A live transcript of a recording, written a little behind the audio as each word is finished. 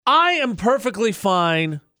I am perfectly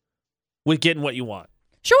fine with getting what you want.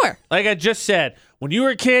 Sure. Like I just said, when you were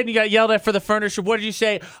a kid and you got yelled at for the furniture, what did you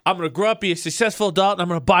say? I'm going to grow up, be a successful adult, and I'm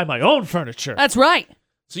going to buy my own furniture. That's right.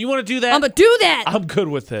 So you want to do that? I'm going to do that. I'm good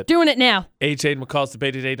with it. Doing it now. AJ and McCall's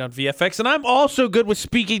Debate at 8 on VFX, and I'm also good with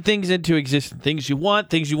speaking things into existence, things you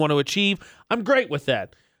want to achieve. I'm great with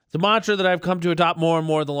that. The mantra that I've come to adopt more and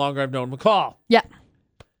more the longer I've known McCall. Yeah.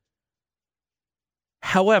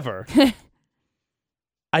 However,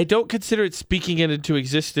 I don't consider it speaking it into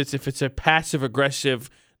existence if it's a passive-aggressive,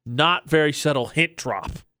 not very subtle hint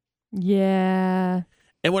drop. Yeah.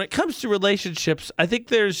 And when it comes to relationships, I think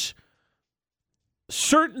there's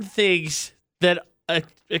certain things that,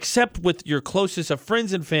 except with your closest of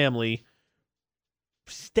friends and family,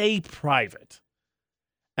 stay private.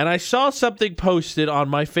 And I saw something posted on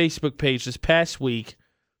my Facebook page this past week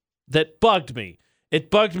that bugged me. It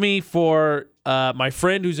bugged me for my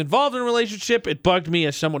friend who's involved in a relationship. It bugged me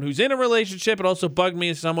as someone who's in a relationship. It also bugged me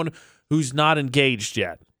as someone who's not engaged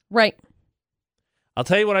yet. Right. I'll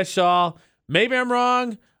tell you what I saw. Maybe I'm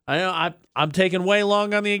wrong. I know I'm taking way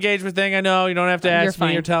long on the engagement thing. I know you don't have to ask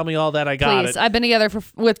me or tell me all that. I got Please. it. I've been together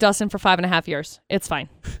with Dustin for 5.5 years. It's fine.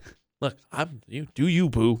 Look, you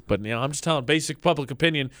boo, but I'm just telling basic public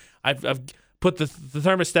opinion. I've put the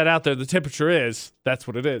thermostat out there. The temperature is. That's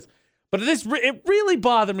what it is. But it really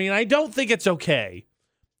bothered me, and I don't think it's okay.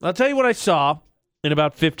 I'll tell you what I saw in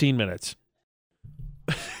about 15 minutes.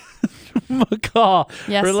 McCall,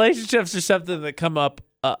 yes. Relationships are something that come up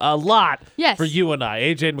a lot for you and I.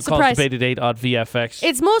 AJ and McCall's Debate at 8 on VFX.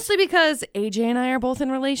 It's mostly because AJ and I are both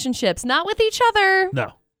in relationships. Not with each other.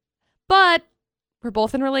 No. But we're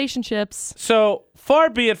both in relationships. So far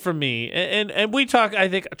be it from me. And we talk, I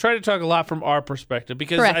think, try to talk a lot from our perspective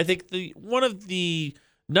because Correct. I think one of the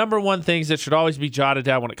number one things that should always be jotted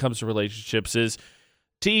down when it comes to relationships is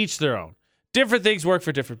to each their own. Different things work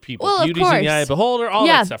for different people. Well, Beauty's in the eye of the beholder, all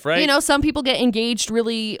that stuff, right? You know, some people get engaged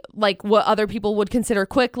really like what other people would consider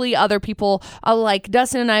quickly. Other people, like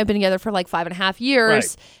Dustin and I have been together for like 5.5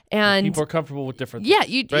 years. Right. And people are comfortable with different things.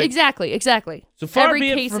 Yeah, right? exactly. So far every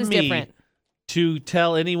be it case from is me different. To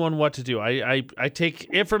tell anyone what to do. I take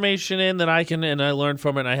information in that I can, and I learn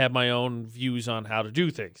from it, and I have my own views on how to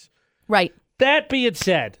do things. Right. That being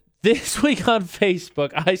said, this week on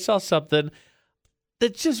Facebook, I saw something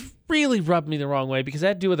that just really rubbed me the wrong way because it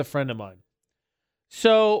had to do with a friend of mine.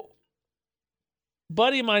 So, a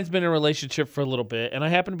buddy of mine's been in a relationship for a little bit, and I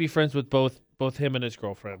happen to be friends with both him and his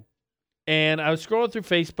girlfriend. And I was scrolling through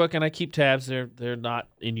Facebook, and I keep tabs. They're not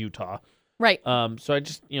in Utah. Right. So I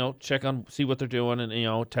just, check on, see what they're doing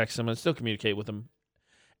and, text them and still communicate with them.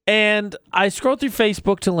 And I scrolled through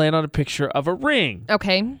Facebook to land on a picture of a ring.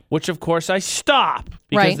 Okay. Which, of course, I stop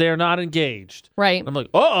because they're not engaged. Right. And I'm like,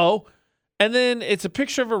 uh-oh. And then it's a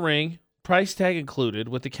picture of a ring, price tag included,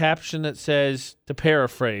 with the caption that says, to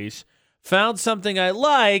paraphrase, found something I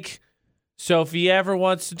like, so if he ever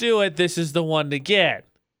wants to do it, this is the one to get.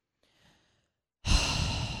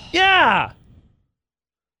 Yeah.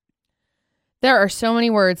 There are so many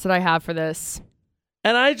words that I have for this.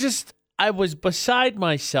 And I was beside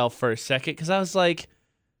myself for a second because I was like,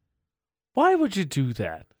 why would you do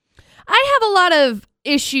that? I have a lot of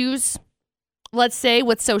issues, let's say,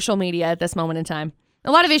 with social media at this moment in time.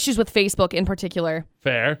 A lot of issues with Facebook in particular.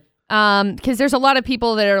 Fair. Because there's a lot of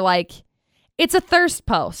people that are like, it's a thirst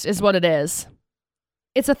post is what it is.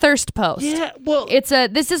 It's a thirst post. Yeah, well.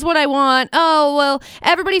 This is what I want. Oh, well,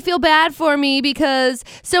 everybody feel bad for me because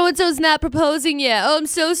so-and-so's not proposing yet. Oh, I'm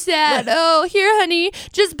so sad. Oh, here, honey,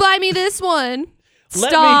 just buy me this one.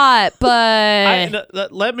 Stop,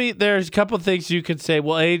 there's a couple of things you could say.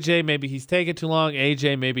 Well, AJ, maybe he's taking too long.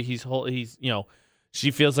 AJ, maybe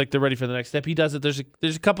she feels like they're ready for the next step. He doesn't. There's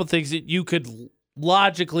a couple of things that you could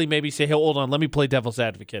logically maybe say, hey, hold on, let me play devil's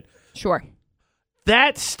advocate. Sure.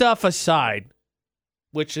 That stuff aside,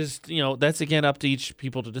 which is, that's again up to each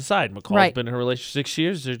people to decide. McCall's been in a relationship 6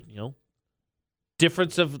 years. There's,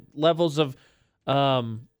 difference of levels of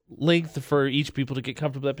length for each people to get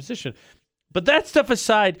comfortable in that position. But that stuff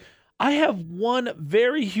aside, I have one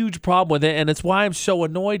very huge problem with it, and it's why I'm so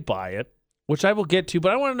annoyed by it, which I will get to.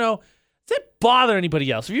 But I want to know, does it bother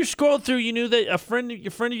anybody else? If you're scrolling through, you knew that your friend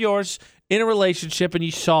of yours in a relationship, and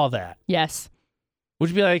you saw that. Yes. Would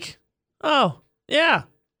you be like, oh, yeah,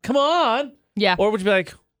 come on? Yeah. Or would you be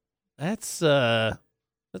like, that's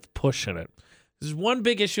pushing it? There's one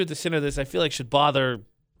big issue at the center of this I feel like should bother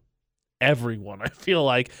everyone, I feel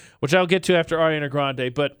like, which I'll get to after Ariana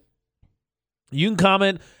Grande, but you can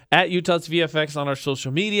comment at Utah's VFX on our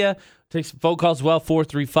social media. Take some phone calls as well,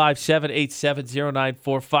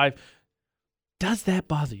 435-787-0945. Does that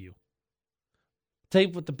bother you? tell you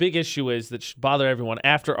what the big issue is that should bother everyone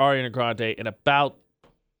after Ariana Grande in about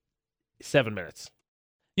 7 minutes.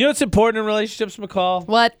 You know what's important in relationships, McCall?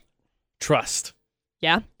 What? Trust.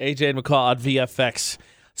 Yeah. AJ and McCall on VFX.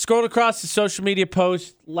 Scrolled across the social media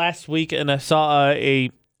post last week, and I saw a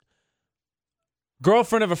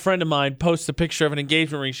girlfriend of a friend of mine post a picture of an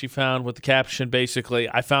engagement ring she found with the caption, basically,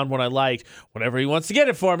 I found one I liked, whenever he wants to get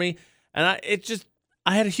it for me. And I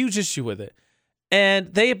had a huge issue with it.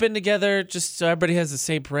 And they have been together, just so everybody has the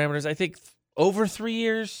same parameters, I think over 3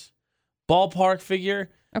 years, ballpark figure.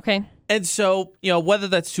 Okay. And so, whether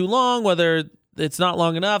that's too long, whether it's not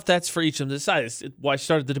long enough, that's for each of them to decide. It's why I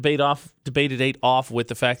started the debate off with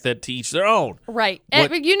the fact that to each their own. Right.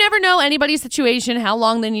 You never know anybody's situation, how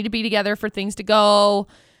long they need to be together for things to go.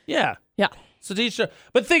 Yeah. Yeah. So to each their,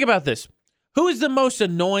 but think about this. Who is the most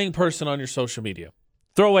annoying person on your social media?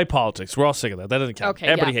 Throw away politics. We're all sick of that. That doesn't count. Okay.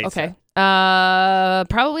 Everybody hates that.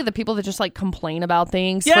 Probably the people that just like complain about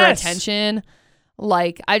things for Yes! attention.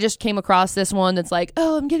 Like, I just came across this one that's like,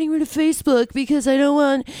 oh, I'm getting rid of Facebook because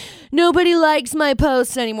nobody likes my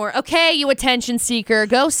posts anymore. Okay, you attention seeker.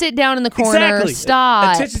 Go sit down in the corner. Exactly.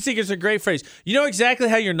 Stop. Attention seekers are a great phrase. You know exactly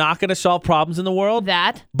how you're not going to solve problems in the world?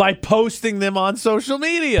 That. By posting them on social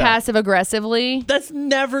media. Passive aggressively. That's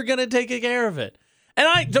never going to take care of it. And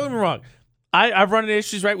don't get me wrong. I've run into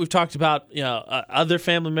issues, right? We've talked about, other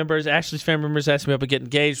family members. Ashley's family members asked me up to get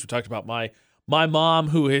engaged. We talked about my mom,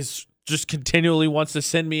 who is just continually wants to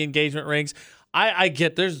send me engagement rings. I've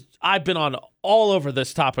been on all over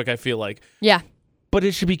this topic, I feel like. Yeah. But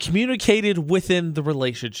it should be communicated within the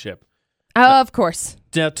relationship. Of course.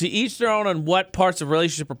 Now, to each their own on what parts of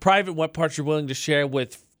relationship are private, what parts you're willing to share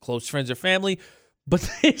with close friends or family. But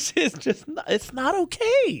this is just, it's not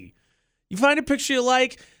okay. You find a picture you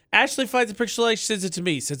like. Ashley finds a picture like, she sends it to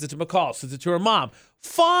me, sends it to McCall, sends it to her mom.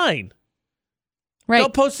 Fine. Right.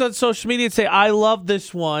 Don't post it on social media and say, I love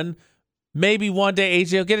this one. Maybe one day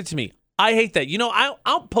AJ will get it to me. I hate that. I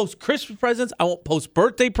don't post Christmas presents. I won't post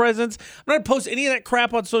birthday presents. I'm not going to post any of that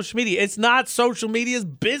crap on social media. It's not social media's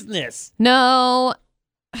business. No.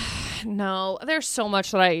 No. There's so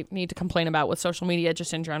much that I need to complain about with social media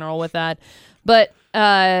just in general with that. But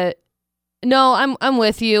no, I'm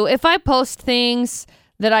with you. If I post things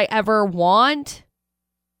that I ever want,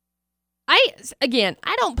 I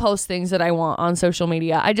don't post things that I want on social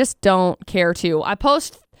media. I just don't care to. I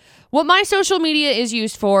post what my social media is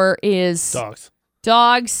used for is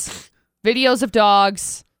dogs, videos of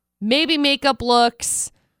dogs, maybe makeup looks,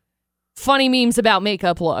 funny memes about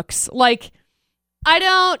makeup looks. Like, I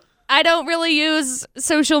don't really use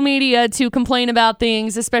social media to complain about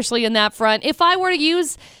things, especially in that front. If I were to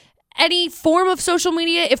use any form of social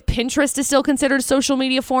media, if Pinterest is still considered a social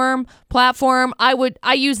media platform,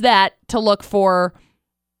 I use that to look for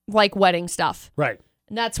like wedding stuff. Right.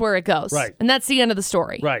 And that's where it goes. Right. And that's the end of the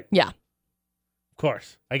story. Right. Yeah. Of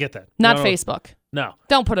course. I get that. Not Facebook. No.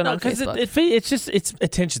 Don't put it on Facebook. It's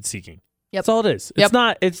attention seeking. Yep. That's all it is.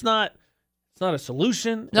 Yep. It's not a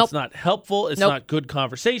solution. Nope. It's not helpful. It's Nope. not good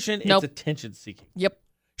conversation. Nope. It's attention seeking. Yep.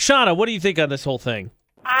 Shauna, what do you think on this whole thing?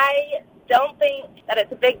 I don't think that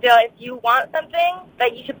it's a big deal. If you want something,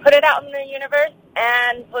 that you should put it out in the universe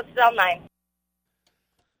and post it online.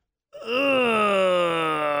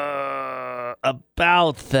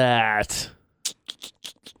 About that,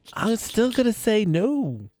 I'm still gonna say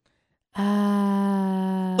no.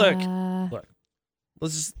 Look.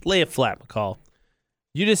 Let's just lay it flat, McCall.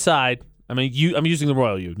 You decide. I mean, I'm using the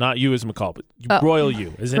royal you, not you as McCall, but royal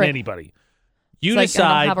you, as in great. Anybody. You It's decide.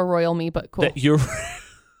 like, I don't have a royal me, but cool. That you're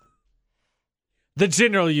the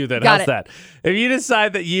general you. Then Got how's it. that? If you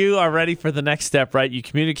decide that you are ready for the next step, right? You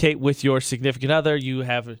communicate with your significant other. You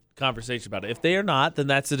have a conversation about it. If they are not, then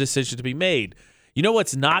that's a decision to be made. You know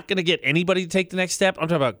what's not going to get anybody to take the next step? I'm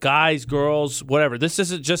talking about guys, girls, whatever. This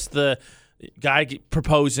isn't just the guy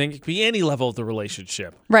proposing. It could be any level of the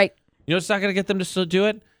relationship. Right. You know what's not going to get them to still do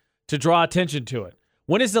it? To draw attention to it.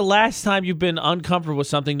 When is the last time you've been uncomfortable with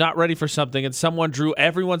something, not ready for something, and someone drew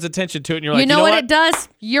everyone's attention to it, and you're like, you know what it does?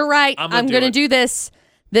 You're right. I'm going to do this.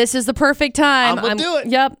 This is the perfect time. I'm going to do it.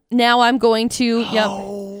 Yep. Now I'm going to.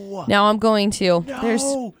 No. Yep. Now I'm going to.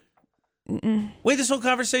 No. Wait, this whole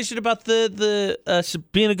conversation about the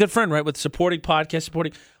being a good friend, right? With supporting podcasts,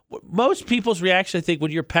 supporting. Most people's reaction, I think,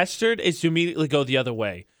 when you're pestered is to immediately go the other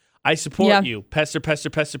way. I support you. Pester.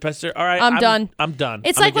 All right, I'm done. I'm done.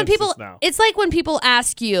 It's I'm like when against people. this now. It's like when people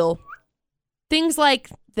ask you things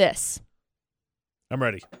like this. I'm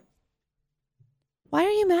ready. Why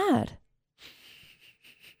are you mad?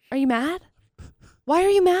 Are you mad? Why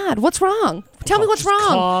are you mad? What's wrong? Tell me what's wrong.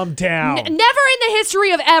 Calm down. Never in the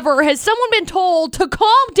history of ever has someone been told to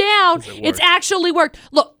calm down. It's actually worked.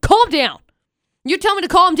 Look, calm down. You tell me to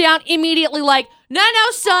calm down immediately, like, no,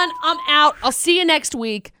 son, I'm out. I'll see you next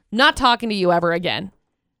week. Not talking to you ever again.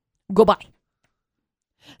 Goodbye.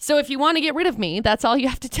 So if you want to get rid of me, that's all you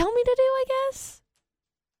have to tell me to do, I guess.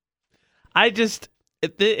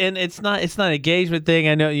 And it's not an engagement thing.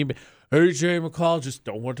 I know you. Hey, Jay McCall, just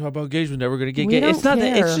don't want to talk about engagement. Never going to get engaged. It's not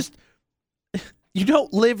that. It's just you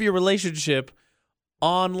don't live your relationship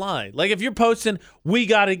online. Like if you're posting, we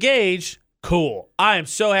got engaged. Cool. I am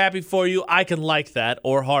so happy for you. I can like that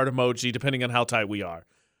or heart emoji, depending on how tight we are.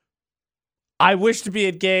 I wish to be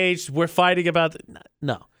engaged. We're fighting about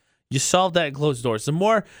no. You solve that in closed doors. The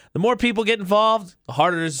more people get involved, the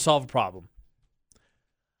harder it is to solve a problem.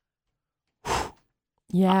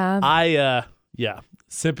 Yeah.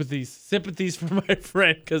 Sympathies for my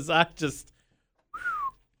friend because I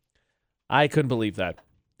couldn't believe that.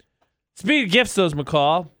 Speaking of gifts, those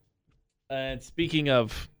McCall, and speaking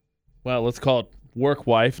of, well, let's call it work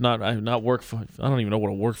wife, not work. I don't even know what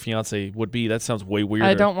a work fiance would be. That sounds way weirder.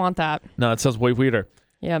 I don't want that. No, it sounds way weirder.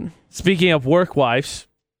 Yeah. Speaking of work wives,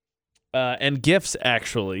 and gifts,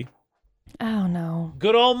 actually. Oh no.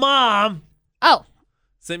 Good old mom. Oh.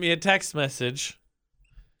 Sent me a text message.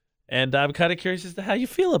 And I'm kind of curious as to how you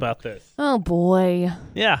feel about this. Oh, boy.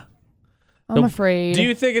 Yeah. I'm afraid. Do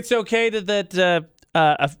you think it's okay that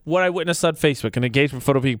what I witnessed on Facebook, an engagement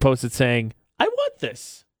photo being posted saying, I want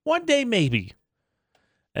this. One day, maybe.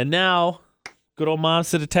 And now, good old mom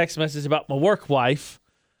sent a text message about my work wife.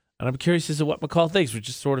 And I'm curious as to what McCall thinks. We're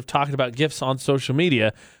just sort of talking about gifts on social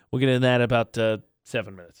media. We'll get into that in about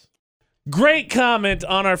 7 minutes. Great comment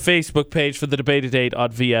on our Facebook page for the debate date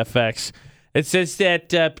on VFX. It says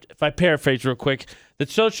that, if I paraphrase real quick, that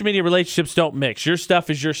social media relationships don't mix. Your stuff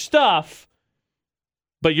is your stuff,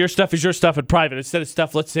 but your stuff is your stuff in private. Instead of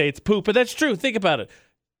stuff, let's say it's poop. But that's true. Think about it.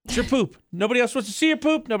 It's your poop. Nobody else wants to see your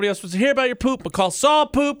poop. Nobody else wants to hear about your poop. McCall saw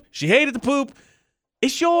poop. She hated the poop.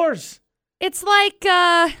 It's yours. It's like,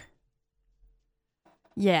 yeah.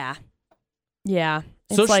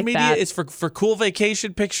 It's social like media that. is for cool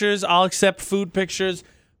vacation pictures. I'll accept food pictures.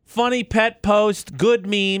 Funny pet posts, good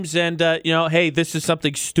memes, and, hey, this is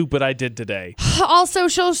something stupid I did today. Also,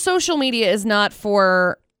 social media is not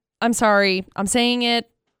for, I'm sorry, I'm saying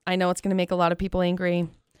it. I know it's going to make a lot of people angry.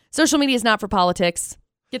 Social media is not for politics.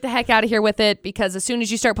 Get the heck out of here with it, because as soon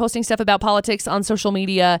as you start posting stuff about politics on social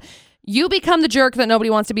media, you become the jerk that nobody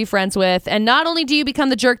wants to be friends with. And not only do you become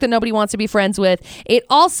the jerk that nobody wants to be friends with, it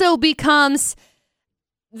also becomes,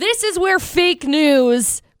 this is where fake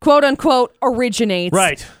news, quote unquote, originates.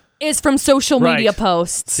 Right. Is from social media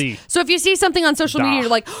posts. See. So if you see something on social media,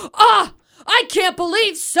 you're like, I can't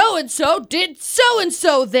believe so-and-so did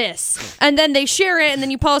so-and-so this. And then they share it, and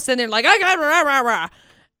then you post it, and they're like,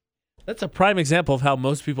 That's a prime example of how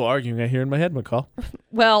most people arguing I hear in my head, McCall.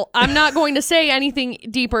 Well, I'm not going to say anything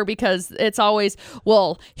deeper because it's always,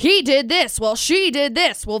 well, he did this. Well, she did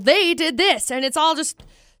this. Well, they did this. And it's all just,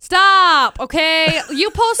 stop, okay?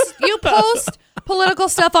 You post political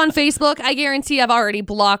stuff on Facebook. I guarantee I've already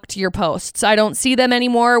blocked your posts. I don't see them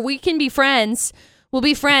anymore. We can be friends. We'll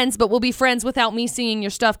be friends, but we'll be friends without me seeing your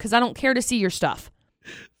stuff because I don't care to see your stuff.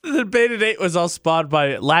 The beta date was all spawned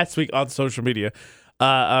by last week on social media.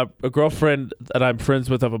 A girlfriend that I'm friends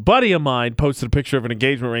with of a buddy of mine posted a picture of an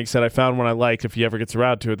engagement ring, said, I found one I liked. If he ever gets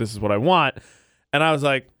around to it, this is what I want. And I was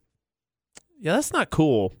like, yeah, that's not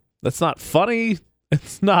cool. That's not funny.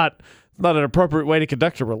 It's not an appropriate way to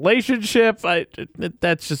conduct a relationship.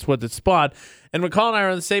 That's just what it spawned. And McCall and I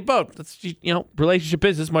are on the same boat. That's, relationship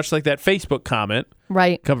business, much like that Facebook comment.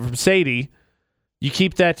 Right. Coming from Sadie. You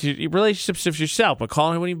keep that to your relationships with yourself. McCall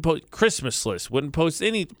and I wouldn't even post Christmas lists. Wouldn't post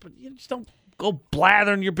any. You just don't go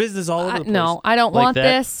blathering your business all over the place. No, I don't like want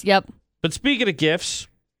that. this. Yep. But speaking of gifts,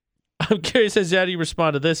 I'm curious as to how you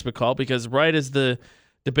respond to this, McCall, because right as the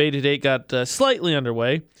debate date got slightly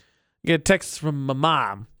underway, you get a text from my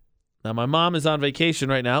mom. Now, my mom is on vacation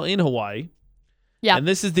right now in Hawaii. Yeah. And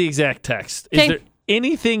this is the exact text. Okay. Is there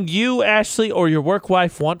anything you, Ashley, or your work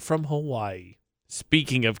wife want from Hawaii?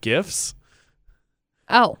 Speaking of gifts.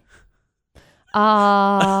 Oh.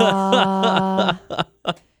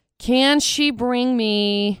 Can she bring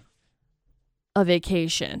me a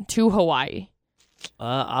vacation to Hawaii?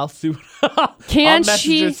 I'll see. I'll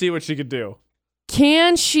message her and see what she could do.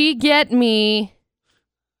 Can she get me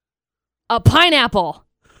a pineapple?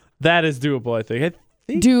 That is doable, I think.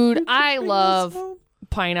 Dude, I love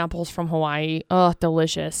pineapples from Hawaii. Oh,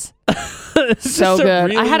 delicious. So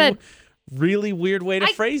good. I had a really weird way to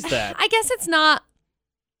phrase that. I guess it's not.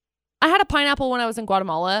 I had a pineapple when I was in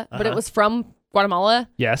Guatemala, but it was from Guatemala.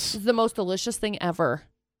 Yes. It's the most delicious thing ever.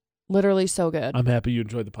 Literally so good. I'm happy you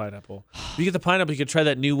enjoyed the pineapple. If you get the pineapple, you can try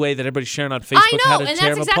that new way that everybody's sharing on Facebook. I how know, to and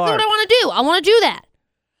tear that's them exactly apart. what I want to do. I want to do that.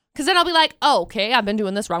 Because then I'll be like, oh, okay, I've been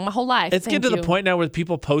doing this wrong my whole life. It's Thank getting to you. the point now where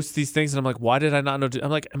people post these things, and I'm like, why did I not know? I'm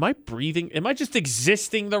like, am I breathing? Am I just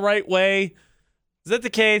existing the right way? Is that the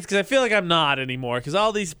case? Because I feel like I'm not anymore. Because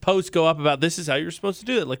all these posts go up about this is how you're supposed to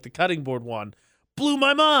do it, like the cutting board one. Blew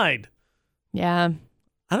my mind. Yeah.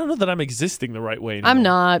 I don't know that I'm existing the right way anymore. I'm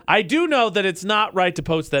not. I do know that it's not right to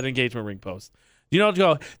post that engagement ring post. You don't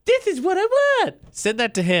go, this is what I want. Send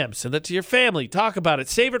that to him. Send that to your family. Talk about it.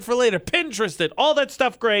 Save it for later. Pinterest it. All that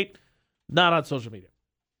stuff, great. Not on social media.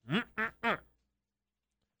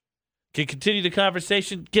 Can continue the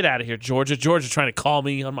conversation. Get out of here, Georgia. Georgia trying to call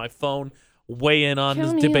me on my phone. Weigh in on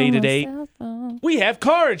this debate at 8. We have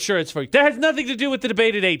car insurance for you. That has nothing to do with the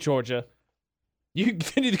debate at 8, Georgia. You can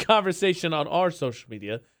continue the conversation on our social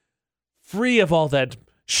media. Free of all that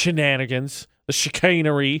shenanigans. The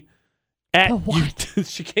chicanery. The what?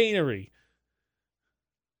 Chicanery.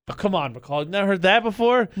 Oh, come on, McCall. You never heard that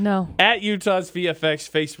before? No. At Utah's VFX,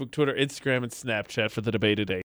 Facebook, Twitter, Instagram, and Snapchat for the debate at 8.